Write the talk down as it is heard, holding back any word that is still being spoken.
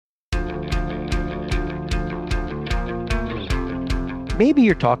Maybe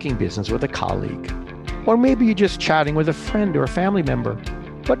you're talking business with a colleague, or maybe you're just chatting with a friend or a family member.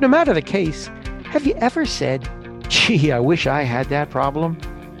 But no matter the case, have you ever said, gee, I wish I had that problem?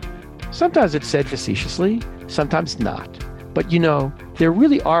 Sometimes it's said facetiously, sometimes not. But there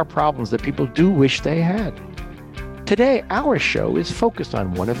really are problems that people do wish they had. Today, our show is focused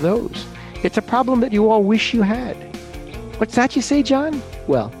on one of those. It's a problem that you all wish you had. What's that you say, John?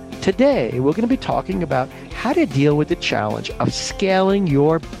 Well, today we're going to be talking about how to deal with the challenge of scaling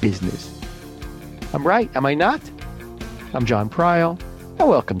your business. I'm right, am I not? I'm John Pryal, and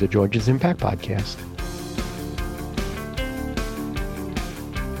welcome to Georgian Impact Podcast.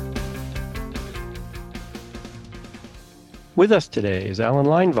 With us today is Allan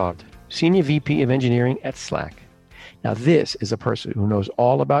Leinwand, Senior VP of Engineering at Slack. Now, this is a person who knows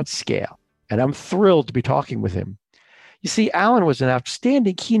all about scale, and I'm thrilled to be talking with him. You see, Allan was an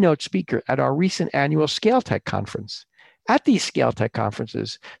outstanding keynote speaker at our recent annual Scale Tech conference. At these Scale Tech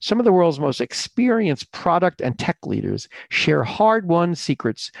conferences, some of the world's most experienced product and tech leaders share hard-won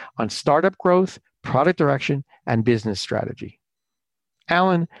secrets on startup growth, product direction, and business strategy.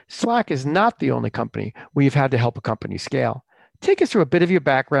 Allan, Slack is not the only company where you've had to help a company scale. Take us through a bit of your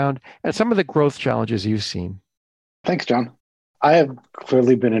background and some of the growth challenges you've seen. Thanks, John. I have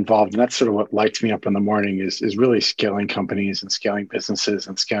clearly been involved, and that's sort of what lights me up in the morning is really scaling companies and scaling businesses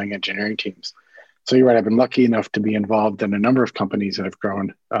and scaling engineering teams. So you're right, I've been lucky enough to be involved in a number of companies that have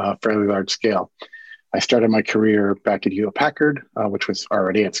grown fairly large scale. I started my career back at Hewlett-Packard, which was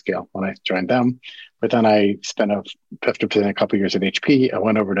already at scale when I joined them. But then I spent after a couple of years at HP, I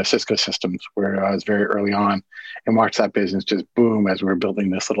went over to Cisco Systems, where I was very early on and watched that business just boom as we were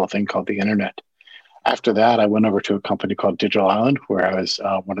building this little thing called the internet. After that, I went over to a company called Digital Island, where I was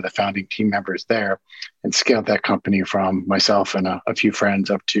one of the founding team members there, and scaled that company from myself and a few friends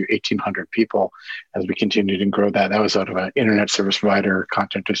up to 1,800 people as we continued to grow that. That was out of an internet service provider,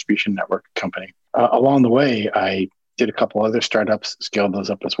 content distribution network company. Along the way, I did a couple other startups, scaled those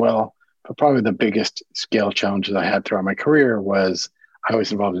up as well. But probably the biggest scale challenges I had throughout my career was I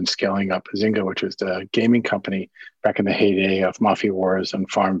was involved in scaling up Zynga, which was the gaming company back in the heyday of Mafia Wars and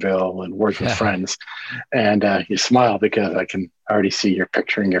Farmville and Words with Friends. And you smile because I can already see your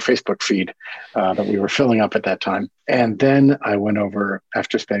picture in your Facebook feed that we were filling up at that time. And then I went over,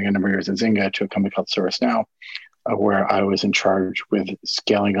 after spending a number of years at Zynga, to a company called ServiceNow, where I was in charge with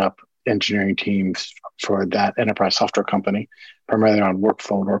scaling up engineering teams for that enterprise software company, primarily on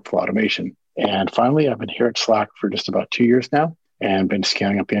workflow and workflow automation. And finally, I've been here at Slack for just about 2 years now, and been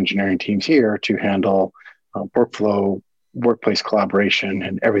scaling up the engineering teams here to handle workflow, workplace collaboration,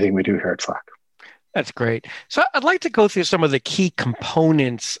 and everything we do here at Slack. That's great. So I'd like to go through some of the key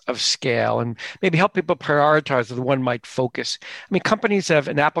components of scale and maybe help people prioritize where one might focus. I mean, companies have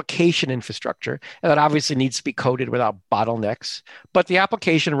an application infrastructure, and that obviously needs to be coded without bottlenecks. But the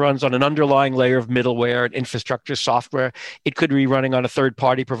application runs on an underlying layer of middleware and infrastructure software. It could be running on a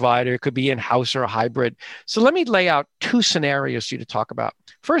third-party provider. It could be in-house or a hybrid. So let me lay out two scenarios for you to talk about.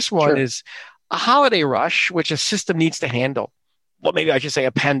 First one is a holiday rush, which a system needs to handle. Well, maybe I should say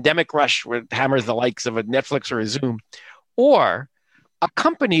a pandemic rush where it hammers the likes of a Netflix or a Zoom, or a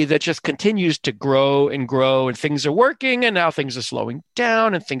company that just continues to grow and things are working and now things are slowing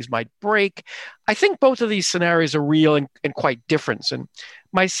down and things might break. I think both of these scenarios are real and quite different. And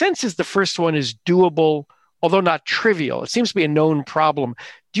my sense is the first one is doable, although not trivial. It seems to be a known problem.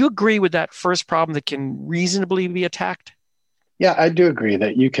 Do you agree with that first problem that can reasonably be attacked? Yeah, I do agree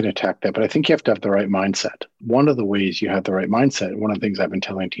that you can attack that, but I think you have to have the right mindset. One of the ways you have the right mindset, one of the things I've been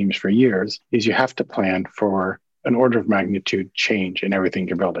telling teams for years, is you have to plan for an order of magnitude change in everything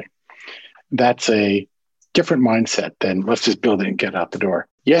you're building. That's a different mindset than let's just build it and get out the door.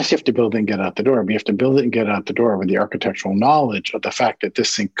 Yes, you have to build it and get out the door, but you have to build it and get out the door with the architectural knowledge of the fact that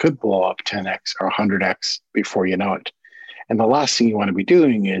this thing could blow up 10x or 100x before you know it. And the last thing you want to be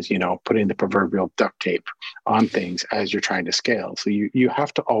doing is, putting the proverbial duct tape on things as you're trying to scale. So you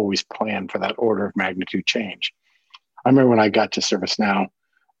have to always plan for that order of magnitude change. I remember when I got to ServiceNow,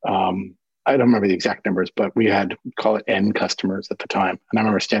 I don't remember the exact numbers, but we had, call it N customers at the time. And I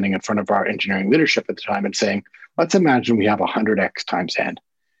remember standing in front of our engineering leadership at the time and saying, let's imagine we have 100x times N.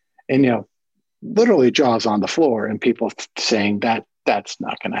 And, literally jaws on the floor and people saying that's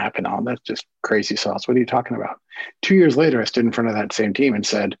not going to happen. That's just crazy sauce. What are you talking about? 2 years later, I stood in front of that same team and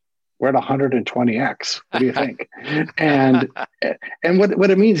said, we're at 120x. What do you think? and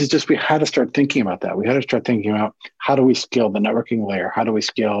what it means is just we had to start thinking about that. We had to start thinking about how do we scale the networking layer? How do we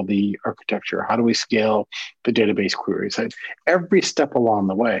scale the architecture? How do we scale the database queries? Every step along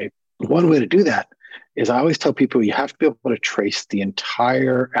the way, one way to do that is I always tell people you have to be able to trace the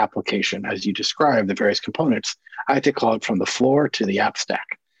entire application as you describe the various components. I like to call it from the floor to the app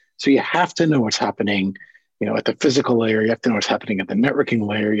stack. So you have to know what's happening, at the physical layer. You have to know what's happening at the networking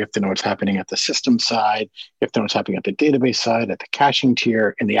layer. You have to know what's happening at the system side. You have to know what's happening at the database side, at the caching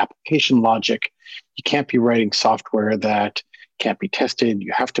tier, in the application logic. You can't be writing software that can't be tested.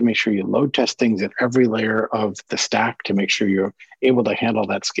 You have to make sure you load test things at every layer of the stack to make sure you're able to handle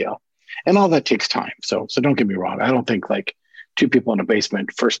that scale. And all that takes time. So don't get me wrong. I don't think like two people in a basement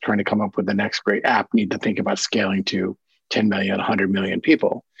first trying to come up with the next great app need to think about scaling to 10 million, 100 million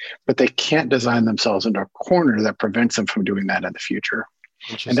people, but they can't design themselves into a corner that prevents them from doing that in the future.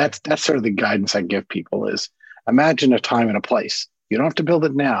 And that's sort of the guidance I give people is imagine a time and a place. You don't have to build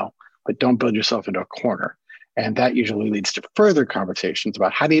it now, but don't build yourself into a corner. And that usually leads to further conversations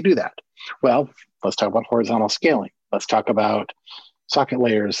about how do you do that? Well, let's talk about horizontal scaling. Let's talk about socket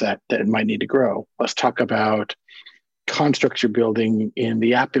layers that might need to grow. Let's talk about constructs you're building in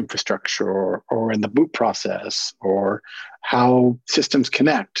the app infrastructure or in the boot process or how systems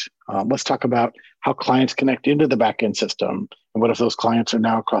connect. Let's talk about how clients connect into the backend system. And what if those clients are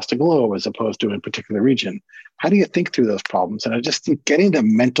now across the globe as opposed to in a particular region? How do you think through those problems? And I just think getting the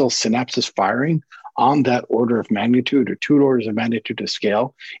mental synapses firing on that order of magnitude or two orders of magnitude to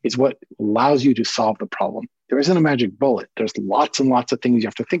scale is what allows you to solve the problem. There isn't a magic bullet. There's lots and lots of things you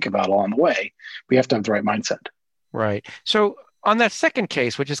have to think about along the way, but you have to have the right mindset. Right. So on that second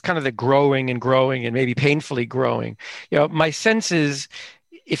case, which is kind of the growing and maybe painfully growing, my sense is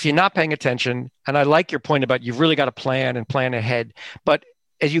if you're not paying attention, and I like your point about you've really got to plan and plan ahead, but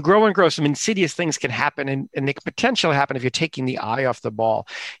as you grow and grow, some insidious things can happen and they can potentially happen if you're taking the eye off the ball.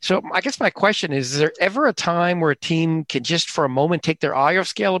 So I guess my question is there ever a time where a team can just for a moment take their eye off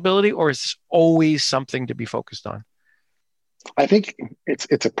scalability, or is this always something to be focused on? I think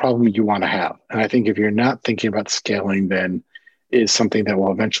it's a problem you want to have. And I think if you're not thinking about scaling, then is something that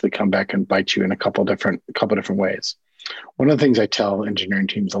will eventually come back and bite you in a couple different ways. One of the things I tell engineering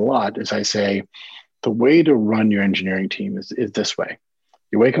teams a lot is I say, the way to run your engineering team is this way.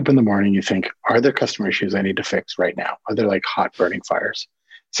 You wake up in the morning, you think, are there customer issues I need to fix right now? Are there like hot burning fires?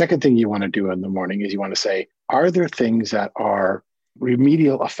 Second thing you want to do in the morning is you want to say, are there things that are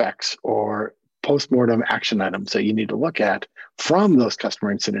remedial effects or post-mortem action items that you need to look at from those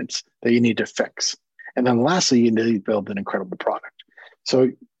customer incidents that you need to fix? And then lastly, you need to build an incredible product.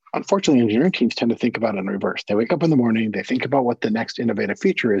 So unfortunately, engineering teams tend to think about it in reverse. They wake up in the morning, they think about what the next innovative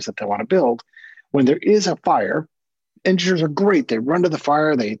feature is that they want to build. When there is a fire, engineers are great. They run to the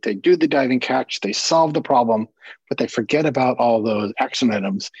fire, they do the diving catch, they solve the problem, but they forget about all those action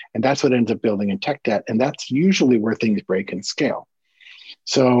items. And that's what ends up building in tech debt. And that's usually where things break and scale.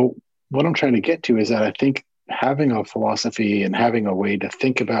 So what I'm trying to get to is that I think having a philosophy and having a way to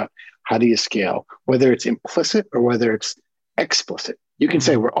think about how do you scale, whether it's implicit or whether it's explicit. You can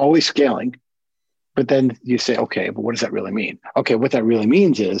say we're always scaling, but then you say, okay, but what does that really mean? Okay, what that really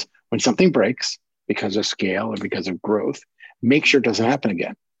means is when something breaks because of scale or because of growth, make sure it doesn't happen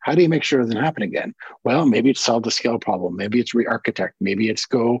again. How do you make sure it doesn't happen again? Well, maybe it's solve the scale problem. Maybe it's re-architect. Maybe it's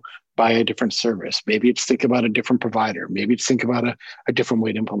go buy a different service. Maybe it's think about a different provider. Maybe it's think about a different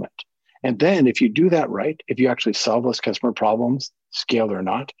way to implement. And then if you do that right, if you actually solve those customer problems, scaled or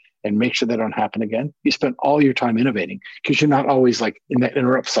not, and make sure they don't happen again, you spend all your time innovating because you're not always like in that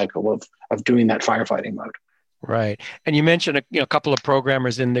interrupt cycle of doing that firefighting mode. Right. And you mentioned a couple of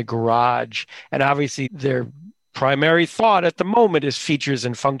programmers in the garage, and obviously their primary thought at the moment is features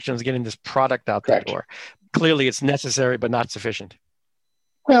and functions, getting this product out the door. Clearly it's necessary, but not sufficient.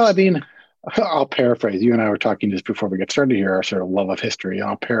 Well, I mean, I'll paraphrase. You and I were talking just before we get started here, our sort of love of history.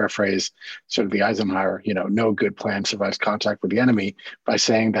 I'll paraphrase sort of the Eisenhower, no good plan survives contact with the enemy by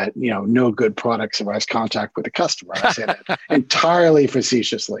saying that, no good product survives contact with the customer. I say that entirely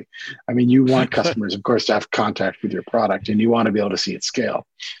facetiously. I mean, you want customers, of course, to have contact with your product and you want to be able to see it scale.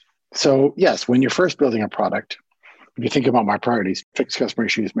 So yes, when you're first building a product, if you think about my priorities, fix customer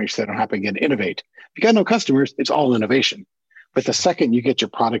issues, make sure they don't happen again, innovate. If you got no customers, it's all innovation. But the second you get your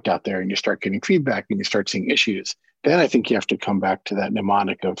product out there and you start getting feedback and you start seeing issues, then I think you have to come back to that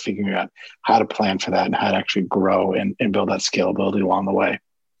mnemonic of figuring out how to plan for that and how to actually grow and build that scalability along the way.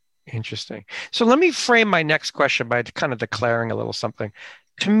 Interesting. So let me frame my next question by kind of declaring a little something.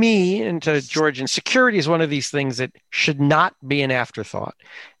 To me and to Georgian, security is one of these things that should not be an afterthought.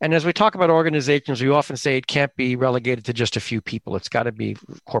 And as we talk about organizations, we often say it can't be relegated to just a few people. It's got to be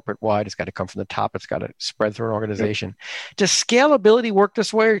corporate wide. It's got to come from the top. It's got to spread through an organization. Yep. Does scalability work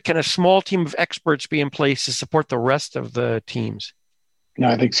this way, or can a small team of experts be in place to support the rest of the teams? No,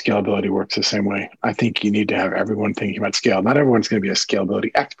 I think scalability works the same way. I think you need to have everyone thinking about scale. Not everyone's going to be a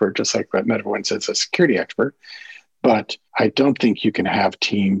scalability expert, just like not everyone says a security expert. But I don't think you can have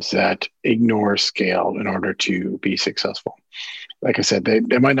teams that ignore scale in order to be successful. Like I said,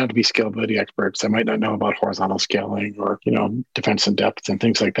 they might not be scalability experts. They might not know about horizontal scaling or, defense in depth and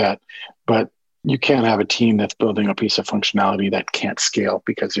things like that. But you can't have a team that's building a piece of functionality that can't scale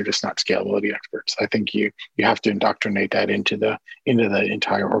because they're just not scalability experts. I think you have to indoctrinate that into the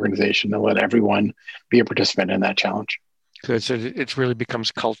entire organization and let everyone be a participant in that challenge. Good. So it really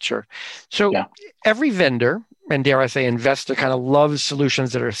becomes culture. So Yeah. Every vendor, and dare I say investor, kind of loves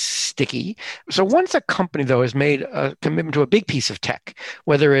solutions that are sticky. So once a company, though, has made a commitment to a big piece of tech,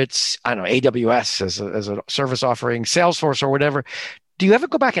 whether it's, I don't know, AWS as a service offering, Salesforce or whatever, do you ever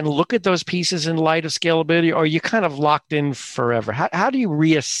go back and look at those pieces in light of scalability, or are you kind of locked in forever? How do you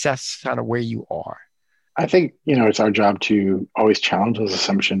reassess kind of where you are? I think, it's our job to always challenge those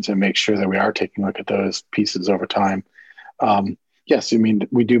assumptions and make sure that we are taking a look at those pieces over time. Yes, I mean,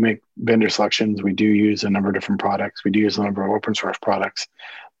 we do make vendor selections. We do use a number of different products. We do use a number of open source products.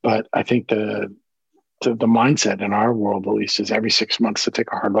 But I think the mindset in our world, at least, is every 6 months to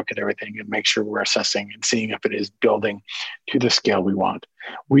take a hard look at everything and make sure we're assessing and seeing if it is building to the scale we want.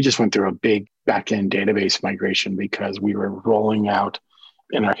 We just went through a big back-end database migration because we were rolling out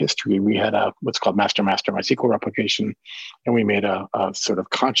in our history. We had what's called master MySQL replication, and we made a sort of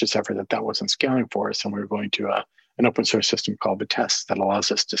conscious effort that wasn't scaling for us, and we were going to an open source system called Vitess that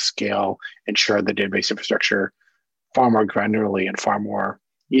allows us to scale and share the database infrastructure far more granularly and far more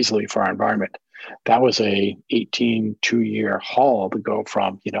easily for our environment. That was a 2-year haul to go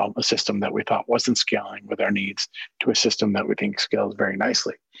from, a system that we thought wasn't scaling with our needs to a system that we think scales very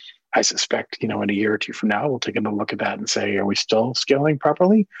nicely. I suspect, in a year or two from now, we'll take another look at that and say, are we still scaling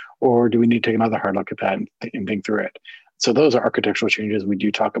properly? Or do we need to take another hard look at that and think through it? So those are architectural changes we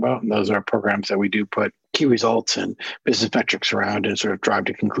do talk about, and those are programs that we do put key results and business metrics around and sort of drive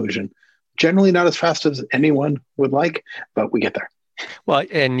to conclusion. Generally not as fast as anyone would like, but we get there. Well,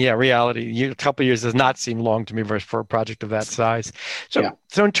 and yeah, reality, a couple of years does not seem long to me for a project of that size. So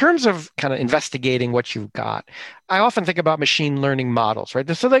in terms of kind of investigating what you've got, I often think about machine learning models, right?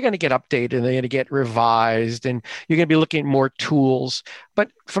 So they're going to get updated and they're going to get revised and you're going to be looking at more tools.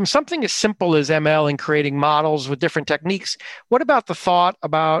 But from something as simple as ML and creating models with different techniques, what about the thought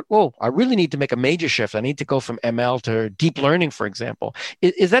about, I really need to make a major shift. I need to go from ML to deep learning, for example.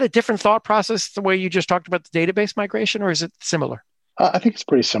 Is that a different thought process the way you just talked about the database migration, or is it similar? I think it's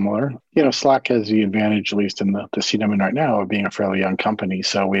pretty similar. Slack has the advantage, at least in the seat I'm in right now, of being a fairly young company.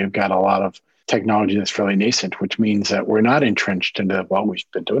 So we've got a lot of technology that's fairly nascent, which means that we're not entrenched into, we've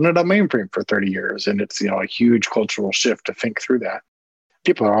been doing it on mainframe for 30 years. And it's, a huge cultural shift to think through that.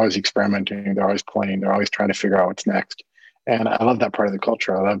 People are always experimenting. They're always playing. They're always trying to figure out what's next. And I love that part of the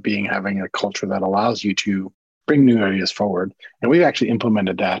culture. I love having a culture that allows you to bring new ideas forward. And we've actually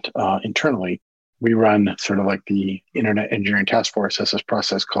implemented that internally. We run sort of like the Internet Engineering Task Force has this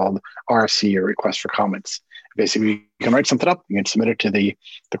process called RFC, or Request for Comments. Basically, you can write something up, you can submit it to the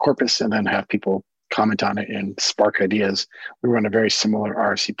corpus, and then have people comment on it and spark ideas. We run a very similar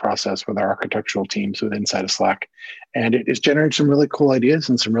RFC process with our architectural teams inside of Slack. And it is generating some really cool ideas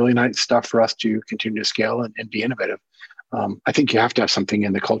and some really nice stuff for us to continue to scale and be innovative. I think you have to have something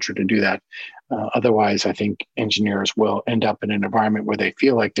in the culture to do that. Otherwise, I think engineers will end up in an environment where they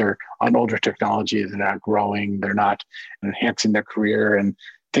feel like they're on older technology, they're not growing, they're not enhancing their career and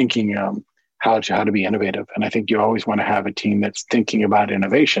thinking how to be innovative. And I think you always want to have a team that's thinking about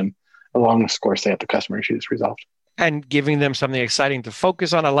innovation, along with, of course, they have the customer issues resolved. And giving them something exciting to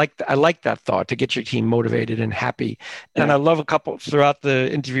focus on. I like that thought, to get your team motivated and happy. And I love a couple throughout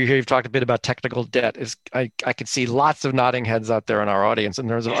the interview here. You've talked a bit about technical debt. I could see lots of nodding heads out there in our audience in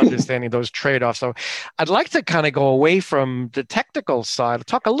terms of understanding those trade-offs. So I'd like to kind of go away from the technical side,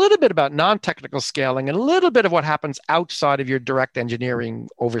 talk a little bit about non-technical scaling and a little bit of what happens outside of your direct engineering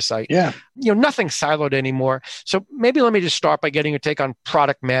oversight. Yeah. Nothing siloed anymore. So maybe let me just start by getting your take on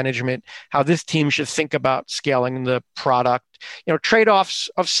product management, how this team should think about scaling the product, trade-offs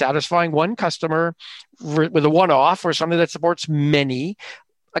of satisfying one customer with a one-off or something that supports many.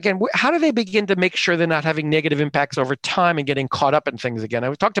 Again, how do they begin to make sure they're not having negative impacts over time and getting caught up in things again?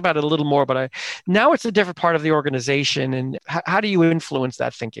 I've talked about it a little more, but now it's a different part of the organization. And how do you influence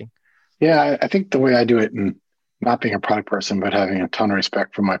that thinking? Yeah, I think the way I do it, and not being a product person, but having a ton of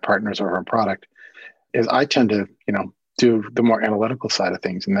respect for my partners over a product, is I tend to, do the more analytical side of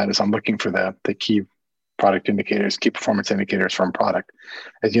things. And that is I'm looking for the key product indicators, key performance indicators from product.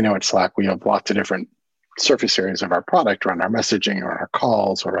 As you know, at Slack, we have lots of different surface areas of our product around our messaging or our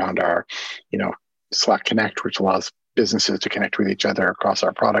calls, around our, Slack Connect, which allows businesses to connect with each other across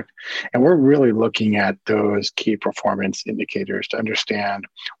our product. And we're really looking at those key performance indicators to understand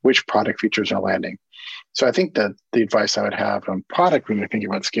which product features are landing. So I think that the advice I would have on product when you're thinking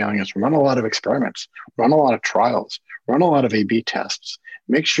about scaling is run a lot of experiments, run a lot of trials, run a lot of A/B tests.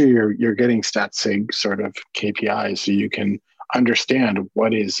 Make sure you're getting stat sig sort of KPIs so you can understand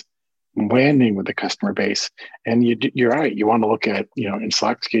what is landing with the customer base. And you're right. You want to look at, in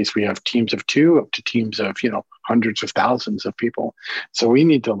Slack's case, we have teams of 2 up to teams of, hundreds of thousands of people. So we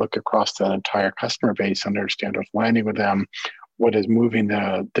need to look across that entire customer base and understand what's landing with them, what is moving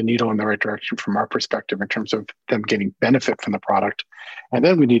the needle in the right direction from our perspective in terms of them getting benefit from the product. And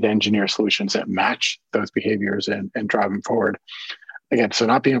then we need to engineer solutions that match those behaviors and drive them forward. Again, so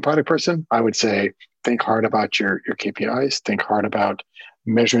not being a product person, I would say think hard about your KPIs, think hard about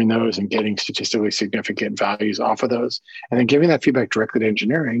measuring those and getting statistically significant values off of those, and then giving that feedback directly to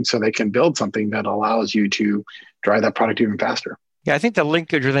engineering so they can build something that allows you to drive that product even faster. Yeah, I think the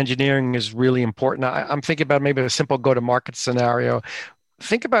linkage with engineering is really important. I'm thinking about maybe a simple go-to-market scenario.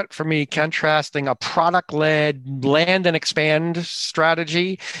 Think about, for me, contrasting a product-led land and expand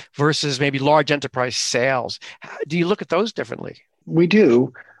strategy versus maybe large enterprise sales. Do you look at those differently? We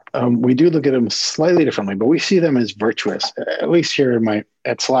do. We do look at them slightly differently, but we see them as virtuous. At least here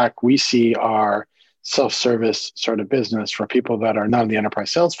at Slack, we see our self-service sort of business for people that are not in the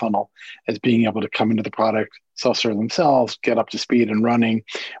enterprise sales funnel as being able to come into the product, self-serve themselves, get up to speed and running.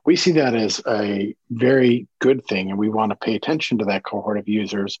 We see that as a very good thing, and we want to pay attention to that cohort of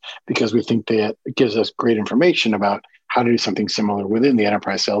users because we think that it gives us great information about how to do something similar within the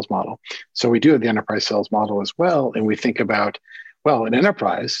enterprise sales model. So we do have the enterprise sales model as well, and we think about, well, in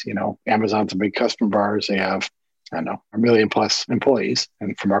enterprise, Amazon's a big customer of ours. They have, 1 million plus employees,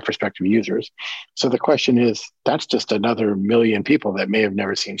 and from our perspective, users. So the question is, that's just another million people that may have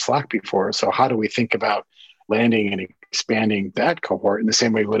never seen Slack before. So how do we think about landing and expanding that cohort in the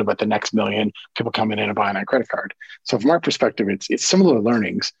same way we would about the next million people coming in and buying on a credit card? So from our perspective, it's similar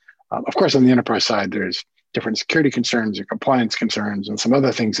learnings. Of course, on the enterprise side, there's different security concerns and compliance concerns and some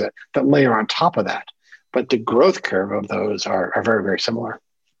other things that layer on top of that. But the growth curve of those are very, very similar.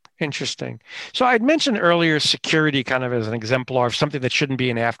 Interesting. So I'd mentioned earlier security kind of as an exemplar of something that shouldn't be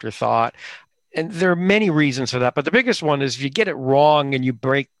an afterthought. And there are many reasons for that. But the biggest one is if you get it wrong and you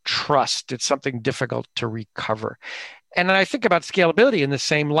break trust, it's something difficult to recover. And I think about scalability in the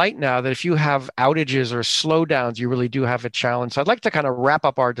same light now, that if you have outages or slowdowns, you really do have a challenge. So I'd like to kind of wrap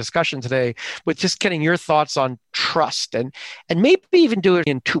up our discussion today with just getting your thoughts on trust and maybe even do it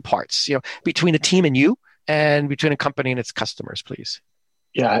in 2 parts, between a team and you and between a company and its customers, please.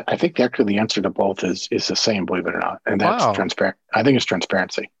 Yeah, I think actually the answer to both is the same, believe it or not. And that's transparent. I think it's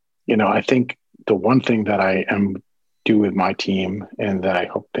transparency. I think the one thing that I do with my team and that I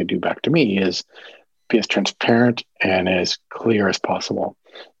hope they do back to me is be as transparent and as clear as possible.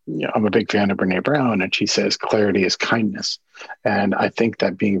 I'm a big fan of Brene Brown, and she says clarity is kindness. And I think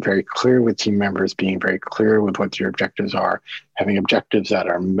that being very clear with team members, being very clear with what your objectives are, having objectives that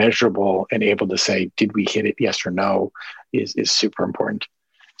are measurable and able to say, did we hit it, yes or no, is super important.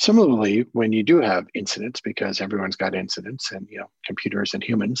 Similarly, when you do have incidents, because everyone's got incidents and, computers and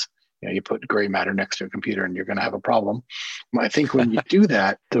humans, you put gray matter next to a computer and you're going to have a problem. I think when you do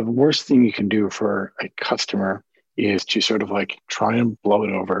that, the worst thing you can do for a customer is to sort of try and blow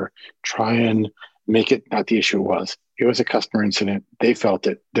it over, try and make it not the issue it was. It was a customer incident. They felt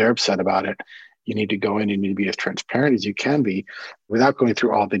it. They're upset about it. You need to go in and you need to be as transparent as you can be without going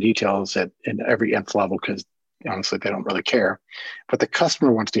through all the details in every nth level, because honestly, they don't really care. But the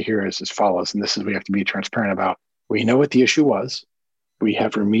customer wants to hear is as follows, and this is we have to be transparent about. We know what the issue was. We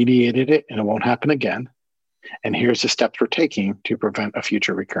have remediated it, and it won't happen again. And here's the steps we're taking to prevent a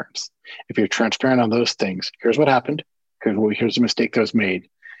future recurrence. If you're transparent on those things, here's what happened. Here's the mistake that was made.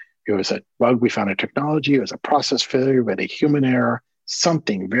 It was a bug. We found a technology. It was a process failure. We had a human error.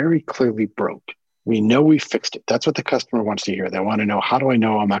 Something very clearly broke. We know we fixed it. That's what the customer wants to hear. They want to know, how do I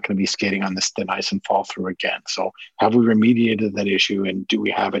know I'm not going to be skating on this thin ice and fall through again? So have we remediated that issue, and do we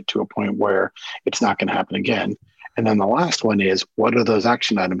have it to a point where it's not going to happen again? And then the last one is, what are those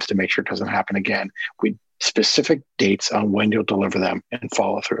action items to make sure it doesn't happen again? We specific dates on when you'll deliver them and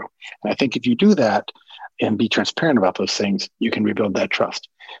follow through. And I think if you do that and be transparent about those things, you can rebuild that trust.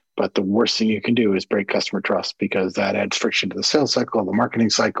 But the worst thing you can do is break customer trust, because that adds friction to the sales cycle, the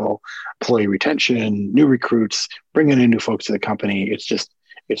marketing cycle, employee retention, new recruits, bringing in new folks to the company. It's just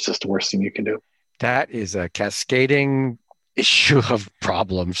the worst thing you can do. That is a cascading issue of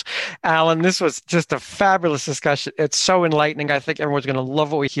problems. Allan, this was just a fabulous discussion. It's so enlightening. I think everyone's going to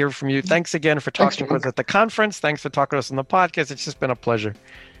love what we hear from you. Thanks again for talking with us at the conference. Thanks for talking to us on the podcast. It's just been a pleasure.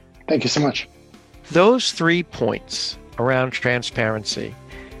 Thank you so much. Those 3 points around transparency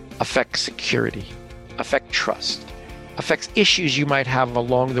affect security, affect trust, affects issues you might have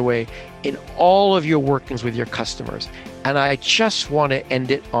along the way in all of your workings with your customers. And I just want to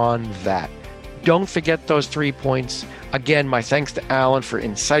end it on that. Don't forget those 3 points. Again, my thanks to Allan for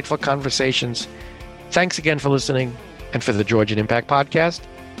insightful conversations. Thanks again for listening. And for the Georgian Impact Podcast,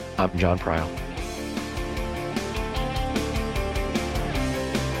 I'm John Pryl.